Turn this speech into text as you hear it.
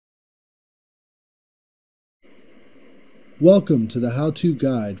Welcome to the how-to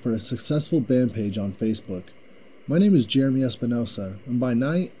guide for a successful band page on Facebook. My name is Jeremy Espinosa, and by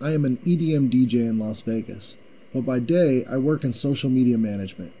night I am an EDM DJ in Las Vegas, but by day I work in social media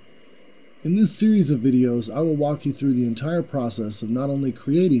management. In this series of videos, I will walk you through the entire process of not only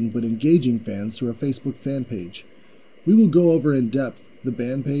creating but engaging fans through a Facebook fan page. We will go over in depth the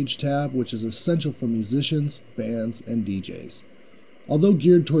Bandpage tab, which is essential for musicians, bands, and DJs. Although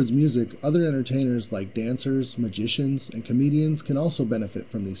geared towards music, other entertainers like dancers, magicians, and comedians can also benefit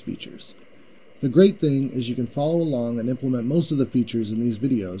from these features. The great thing is you can follow along and implement most of the features in these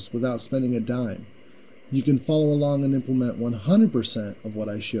videos without spending a dime. You can follow along and implement 100% of what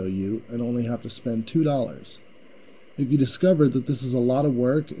I show you and only have to spend $2. If you discover that this is a lot of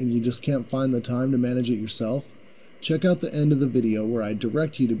work and you just can't find the time to manage it yourself, check out the end of the video where I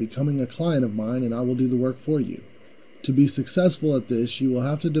direct you to becoming a client of mine and I will do the work for you. To be successful at this, you will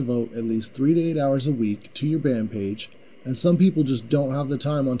have to devote at least 3 to 8 hours a week to your band page, and some people just don't have the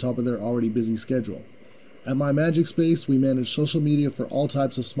time on top of their already busy schedule. At My Magic Space, we manage social media for all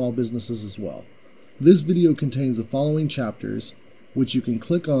types of small businesses as well. This video contains the following chapters, which you can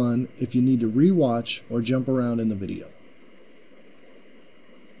click on if you need to re-watch or jump around in the video.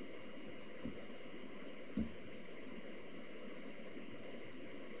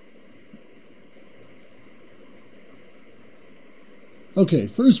 Okay,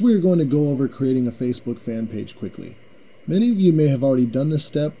 first we are going to go over creating a Facebook fan page quickly. Many of you may have already done this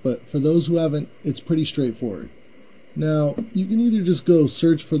step, but for those who haven't, it's pretty straightforward. Now, you can either just go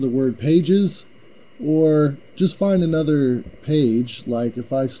search for the word pages, or just find another page, like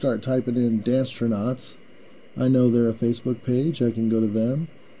if I start typing in Dance-tronauts, I know they're a Facebook page, I can go to them,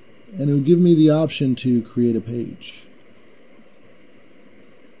 and it'll give me the option to create a page.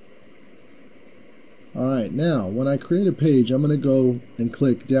 Alright, now when I create a page, I'm going to go and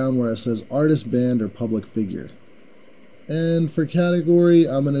click down where it says artist, band, or public figure. And for category,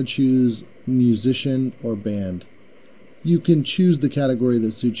 I'm going to choose musician or band. You can choose the category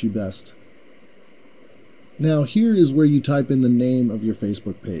that suits you best. Now here is where you type in the name of your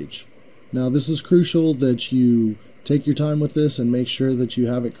Facebook page. Now this is crucial that you take your time with this and make sure that you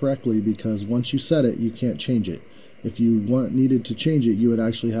have it correctly, because once you set it, you can't change it. If you needed to change it, you would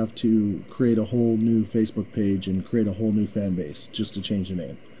actually have to create a whole new Facebook page and create a whole new fan base just to change the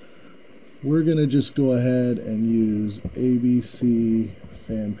name. We're going to just go ahead and use ABC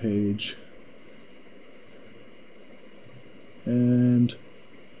fan page. And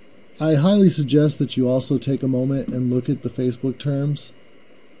I highly suggest that you also take a moment and look at the Facebook terms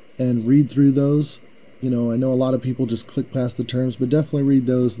and read through those. You know, I know a lot of people just click past the terms, but definitely read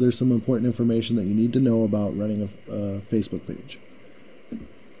those. There's some important information that you need to know about running a Facebook page.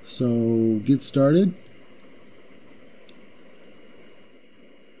 So, get started.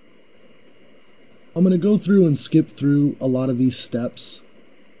 I'm going to go through and skip through a lot of these steps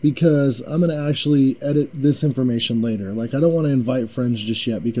because I'm going to actually edit this information later. Like, I don't want to invite friends just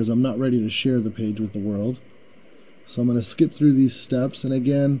yet because I'm not ready to share the page with the world. So I'm going to skip through these steps, and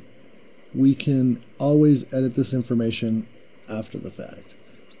again, we can always edit this information after the fact.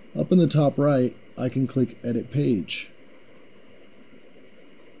 Up in the top right, I can click Edit Page.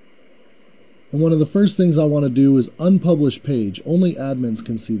 And one of the first things I want to do is unpublish page. Only admins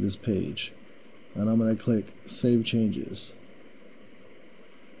can see this page. And I'm going to click Save Changes.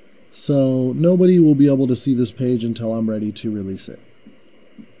 So nobody will be able to see this page until I'm ready to release it.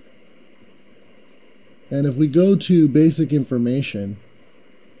 And if we go to Basic Information,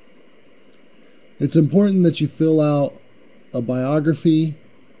 it's important that you fill out a biography,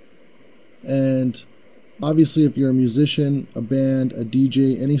 and obviously if you're a musician, a band, a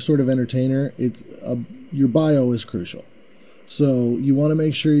DJ, any sort of entertainer, your bio is crucial. So you want to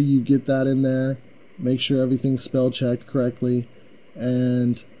make sure you get that in there, make sure everything's spell checked correctly,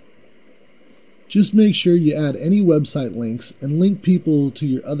 and just make sure you add any website links and link people to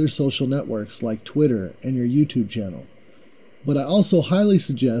your other social networks like Twitter and your YouTube channel. But I also highly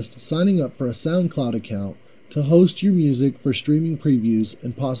suggest signing up for a SoundCloud account to host your music for streaming previews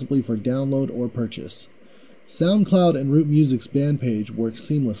and possibly for download or purchase. SoundCloud and Root Music's band page work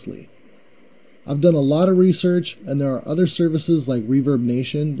seamlessly. I've done a lot of research, and there are other services like Reverb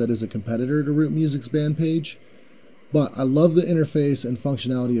Nation that is a competitor to Root Music's band page, but I love the interface and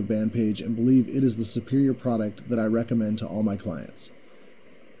functionality of Bandpage and believe it is the superior product that I recommend to all my clients.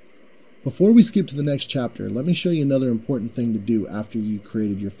 Before we skip to the next chapter, let me show you another important thing to do after you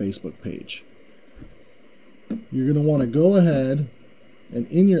created your Facebook page. You're going to want to go ahead and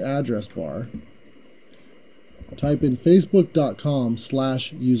in your address bar, type in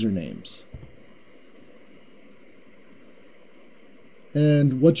facebook.com/usernames.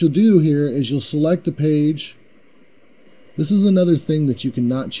 And what you'll do here is you'll select a page This is another thing that you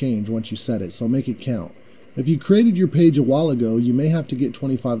cannot change once you set it, so make it count. If you created your page a while ago, you may have to get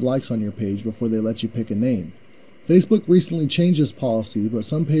 25 likes on your page before they let you pick a name. Facebook recently changed this policy, but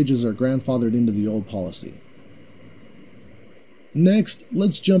some pages are grandfathered into the old policy. Next,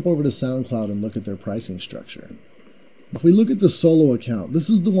 let's jump over to SoundCloud and look at their pricing structure. If we look at the solo account, this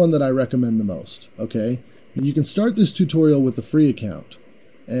is the one that I recommend the most, okay? You can start this tutorial with the free account,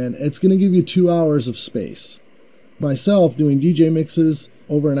 and it's going to give you 2 hours of space. Myself, doing DJ mixes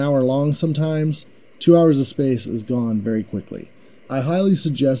over an hour long sometimes, 2 hours of space is gone very quickly. I highly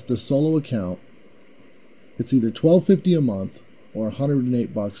suggest the solo account. It's either $12.50 a month or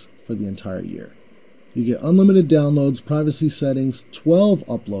 $108 for the entire year. You get unlimited downloads, privacy settings, 12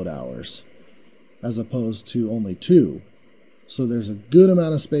 upload hours, as opposed to only 2. So there's a good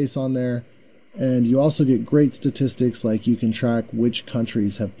amount of space on there, and you also get great statistics, like you can track which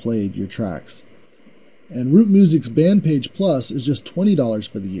countries have played your tracks. And Root Music's Bandpage Plus is just $20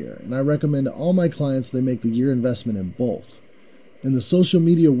 for the year, and I recommend to all my clients they make the year investment in both. In the social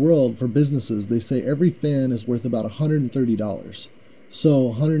media world, for businesses, they say every fan is worth about $130.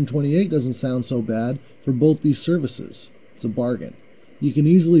 So $128 doesn't sound so bad for both these services. It's a bargain. You can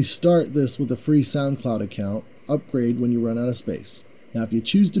easily start this with a free SoundCloud account, upgrade when you run out of space. Now if you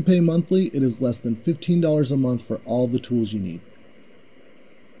choose to pay monthly, it is less than $15 a month for all the tools you need.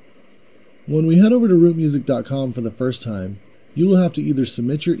 When we head over to rootmusic.com for the first time, you will have to either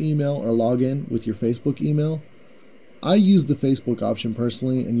submit your email or log in with your Facebook email. I use the Facebook option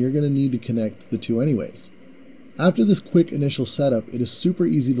personally, and you're going to need to connect the two anyways. After this quick initial setup, it is super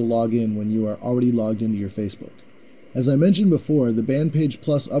easy to log in when you are already logged into your Facebook. As I mentioned before, the Bandpage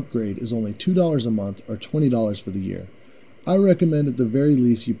Plus upgrade is only $2 a month or $20 for the year. I recommend at the very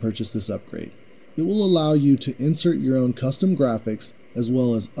least you purchase this upgrade. It will allow you to insert your own custom graphics as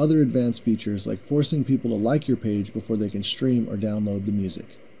well as other advanced features like forcing people to like your page before they can stream or download the music.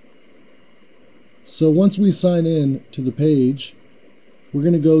 So once we sign in to the page, we're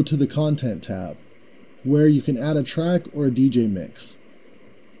going to go to the Content tab, where you can add a track or a DJ mix.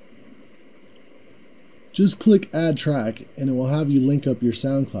 Just click Add Track and it will have you link up your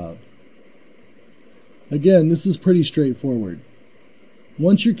SoundCloud. Again, this is pretty straightforward.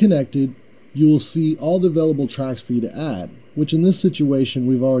 Once you're connected, you will see all the available tracks for you to add, which in this situation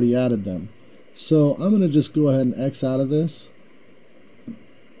we've already added them. So I'm going to just go ahead and X out of this.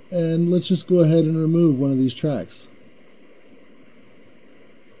 And let's just go ahead and remove one of these tracks.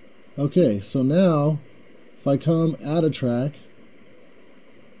 Okay, so now if I come add a track,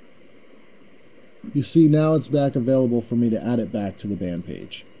 you see now it's back available for me to add it back to the band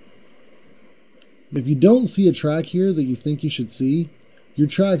page. If you don't see a track here that you think you should see, your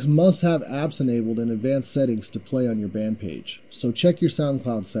tracks must have apps enabled in advanced settings to play on your band page. So check your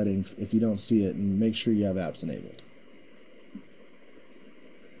SoundCloud settings if you don't see it and make sure you have apps enabled.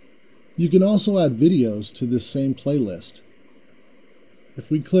 You can also add videos to this same playlist. If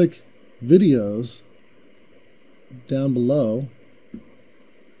we click Videos down below,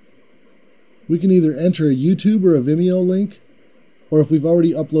 we can either enter a YouTube or a Vimeo link, or if we've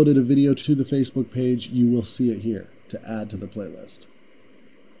already uploaded a video to the Facebook page, you will see it here to add to the playlist.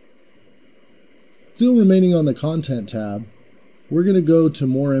 Still remaining on the Content tab, we're going to go to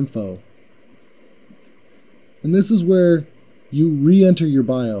More Info. And this is where you re-enter your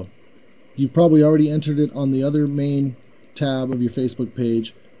bio. You've probably already entered it on the other main tab of your Facebook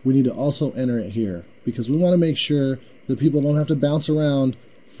page. We need to also enter it here because we want to make sure that people don't have to bounce around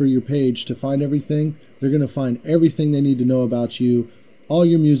for your page to find everything. They're going to find everything they need to know about you, all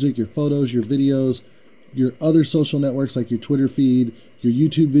your music, your photos, your videos, your other social networks like your Twitter feed, your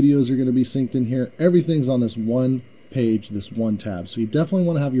YouTube videos are going to be synced in here. Everything's on this one page, this one tab. So you definitely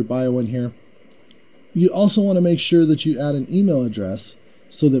want to have your bio in here. You also want to make sure that you add an email address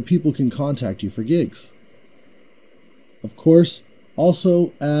so that people can contact you for gigs. Of course,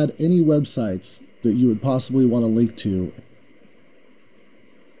 also add any websites that you would possibly want to link to.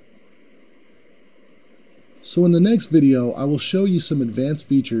 So in the next video, I will show you some advanced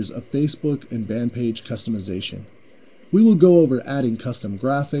features of Facebook and Bandpage customization. We will go over adding custom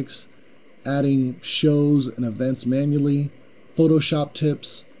graphics, adding shows and events manually, Photoshop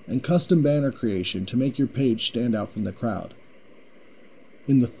tips, and custom banner creation to make your page stand out from the crowd.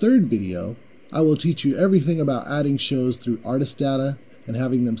 In the third video, I will teach you everything about adding shows through artist data and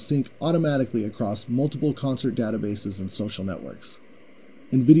having them sync automatically across multiple concert databases and social networks.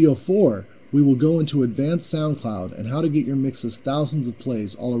 In video 4, we will go into advanced SoundCloud and how to get your mixes thousands of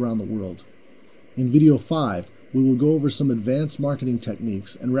plays all around the world. In video 5, we will go over some advanced marketing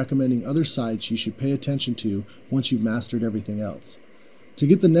techniques and recommending other sites you should pay attention to once you've mastered everything else. To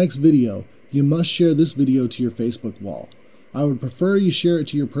get the next video, you must share this video to your Facebook wall. I would prefer you share it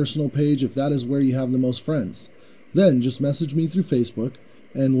to your personal page if that is where you have the most friends. Then just message me through Facebook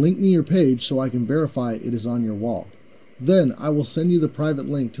and link me your page so I can verify it is on your wall. Then I will send you the private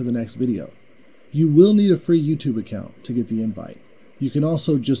link to the next video. You will need a free YouTube account to get the invite. You can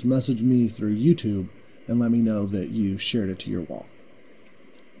also just message me through YouTube and let me know that you shared it to your wall.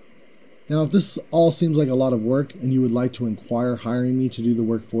 Now, if this all seems like a lot of work and you would like to inquire hiring me to do the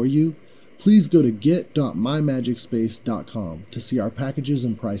work for you, please go to get.mymagicspace.com to see our packages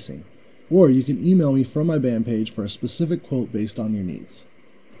and pricing. Or you can email me from my Bandpage for a specific quote based on your needs.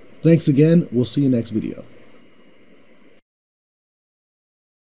 Thanks again. We'll see you next video.